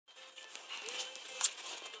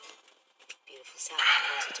sad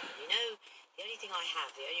party time. You know, the only thing I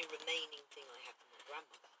have, the only remaining thing I have from my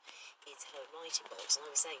grandmother is her writing box. And I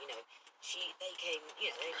was saying, you know, they came, you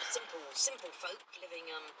know, they were simple folk living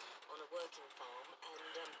on a working farm,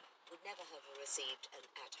 and would never have received an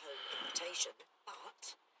at-home invitation,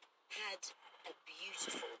 but had a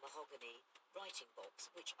beautiful mahogany writing box,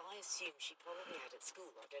 which I assume she probably had at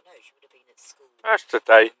school. I don't know. She would have been at school. That's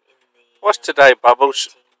today. What's In the, today,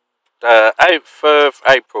 Bubbles? The 8th of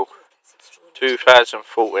April, 2014.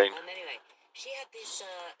 Anyway, she had this.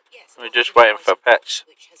 Yes. We're just waiting for pets.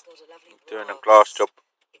 Which has got a lovely Doing a glass job.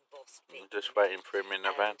 Embossed I'm just waiting for him in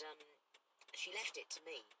the van. She left it to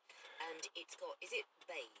me, and it's got. Is it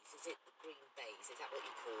baize? Is it the green baize? Is that what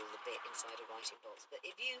you call the bit inside a writing box? But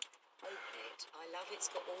if you open it, I love it's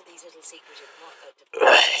got all these little secret compartments,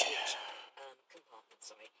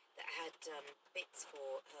 that had bits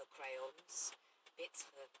for her crayons, bits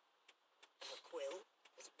for her quill,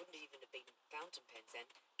 because it wouldn't even have been fountain pens then,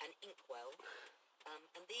 and inkwell,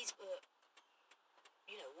 and these were,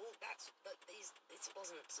 you know, all that's, but this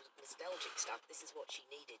wasn't sort of nostalgic stuff. This is what she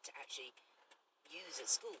needed to actually use at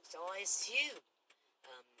school. So I assume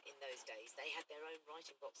in those days they had their own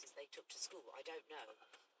writing boxes they took to school. I don't know.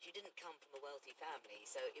 She didn't come from a wealthy family,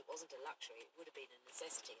 so it wasn't a luxury. It would have been a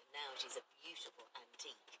necessity, and now it is a beautiful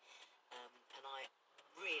antique, and I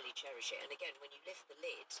really cherish it. And again, when you lift the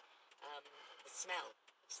lid, the smell of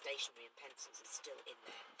stationery and pencils is still in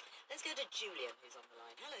there. Let's go to Julian, who's on the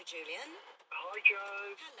line. Hello, Julian. Hi,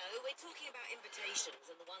 Joe. Hello. We're talking about invitations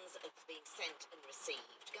and the ones that have been sent and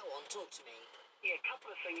received. Go on, talk to me. Yeah, a couple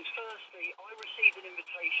of things. Firstly, I received an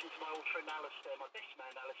invitation to my old friend Alistair, my best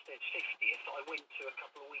man Alistair's 50th, that I went to a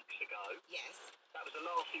couple of weeks ago. Yes. That was the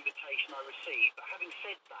last invitation I received. But having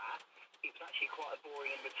said that, it was actually quite a boring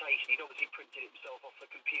invitation. He'd obviously printed it himself off the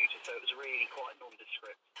computer, so it was really quite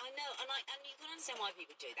nondescript. I know, and you can understand why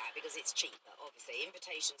people do that, because it's cheaper, obviously.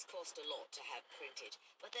 Invitations cost a lot to have printed,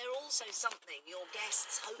 but they're also something your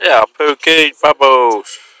guests hope. Yeah, Pookie,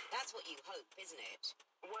 Bubbles. That's what you hope, isn't it?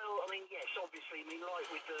 Well, I mean, yes, obviously. I mean, like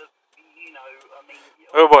with the, you know, I mean...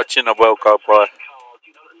 We're watching the World Cup, boy. Cards,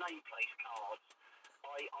 you know, the nameplate cards.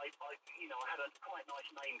 I you know, I had a quite nice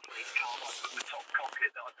nameplate card I put in the top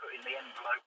pocket that I put in the envelope.